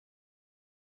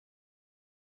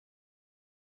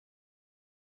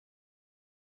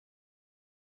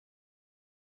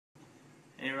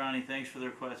Hey Ronnie, thanks for the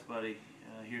request, buddy.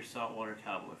 Here's Saltwater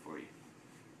Cowboy for you.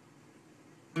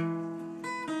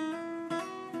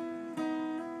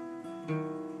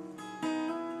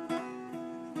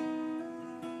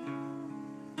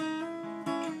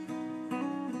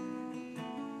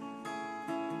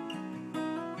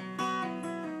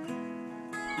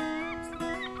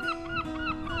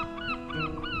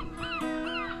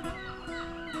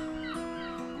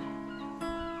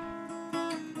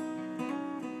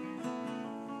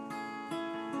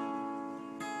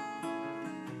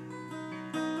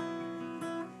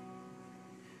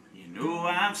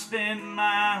 I've spent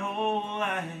my whole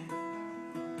life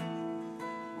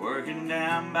working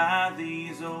down by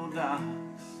these old docks.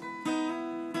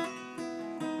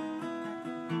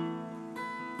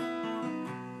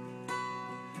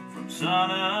 From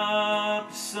sun up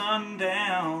to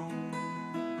sundown,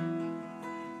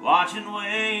 watching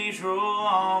waves roll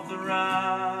off the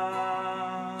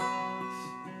rocks.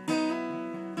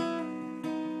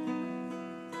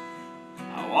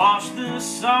 I wash the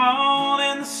salt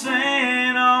and the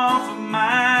sand off of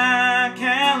my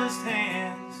calloused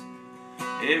hands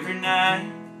every night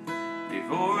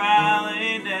before I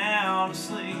lay down to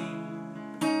sleep.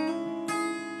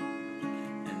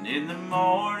 And in the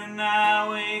morning I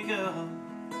wake up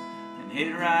and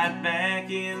head right back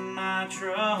in my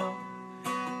truck,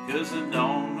 'cause I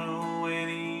don't know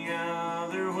any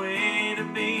other way to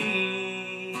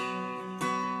be.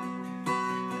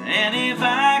 And if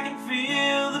I can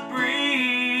feel the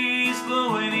breeze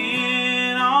blowing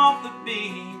in off the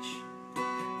beach,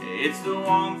 it's the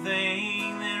one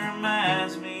thing that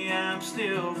reminds me I'm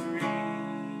still free.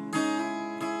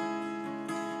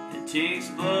 It takes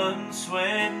blood and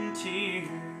sweat and tears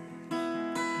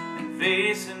and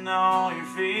facing all your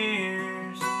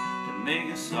fears to make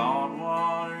a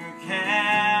saltwater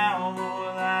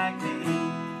cowboy like me.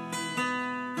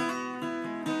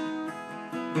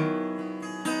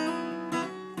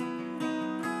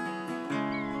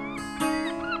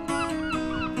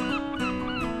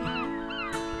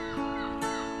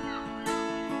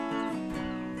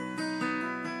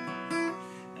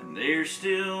 There's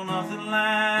still nothing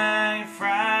like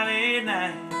Friday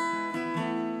night,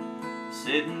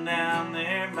 sitting down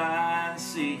there by the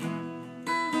sea.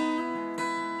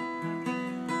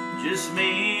 Just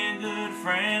me, a good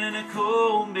friend, and a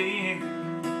cold beer,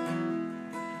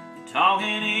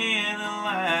 talking in the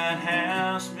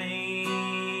lighthouse beam.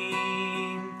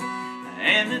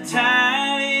 And the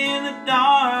tide in the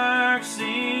dark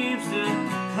seems to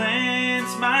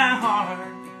cleanse my heart,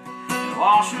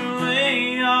 wash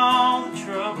away all the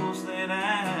troubles that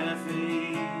I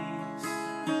face.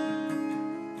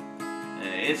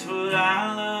 It's what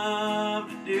I love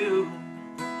to do,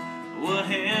 what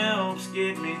helps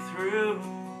get me through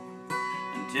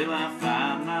until I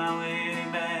find my way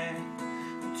back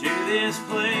to this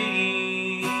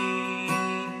place.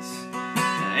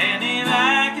 And if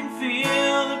I can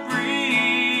feel the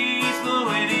breeze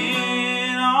blowing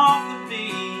in off the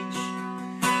beach,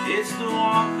 it's the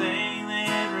one thing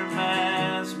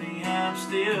reminds me I'm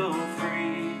still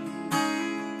free.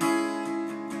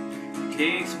 It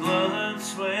takes blood,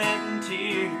 sweat, and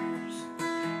tears,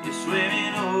 you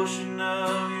swimming ocean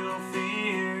of your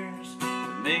fears, to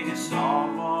make a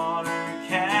saltwater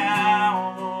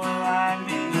cowboy like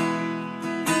me.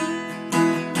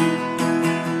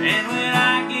 And when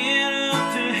I get up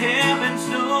to heaven's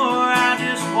door, I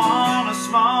just want a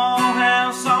small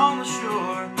house on the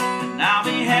shore, and I'll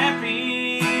be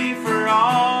happy for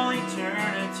all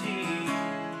eternity.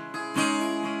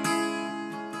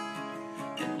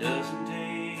 It doesn't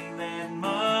take that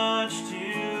much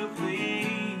to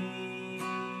please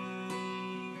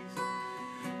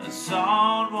a song